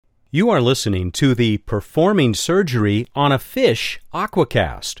You are listening to the Performing Surgery on a Fish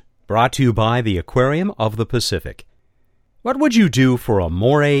Aquacast, brought to you by the Aquarium of the Pacific. What would you do for a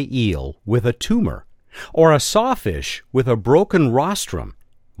moray eel with a tumor, or a sawfish with a broken rostrum?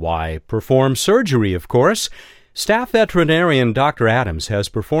 Why, perform surgery, of course. Staff veterinarian Dr. Adams has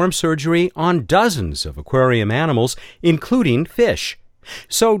performed surgery on dozens of aquarium animals, including fish.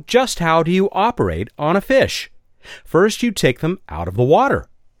 So just how do you operate on a fish? First, you take them out of the water.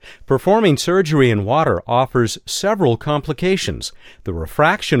 Performing surgery in water offers several complications. The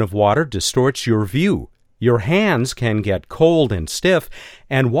refraction of water distorts your view. Your hands can get cold and stiff,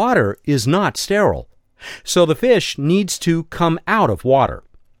 and water is not sterile. So the fish needs to come out of water.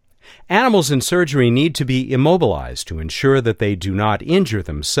 Animals in surgery need to be immobilized to ensure that they do not injure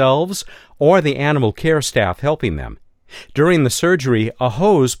themselves or the animal care staff helping them. During the surgery, a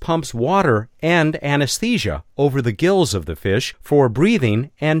hose pumps water and anesthesia over the gills of the fish for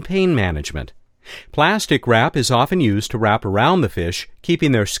breathing and pain management. Plastic wrap is often used to wrap around the fish,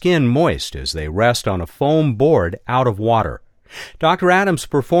 keeping their skin moist as they rest on a foam board out of water. Dr. Adams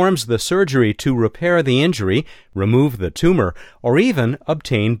performs the surgery to repair the injury, remove the tumor, or even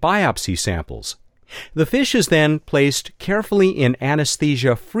obtain biopsy samples. The fish is then placed carefully in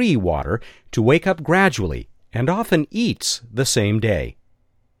anesthesia-free water to wake up gradually, and often eats the same day.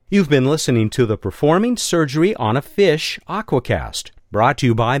 You've been listening to the Performing Surgery on a Fish Aquacast, brought to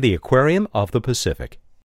you by the Aquarium of the Pacific.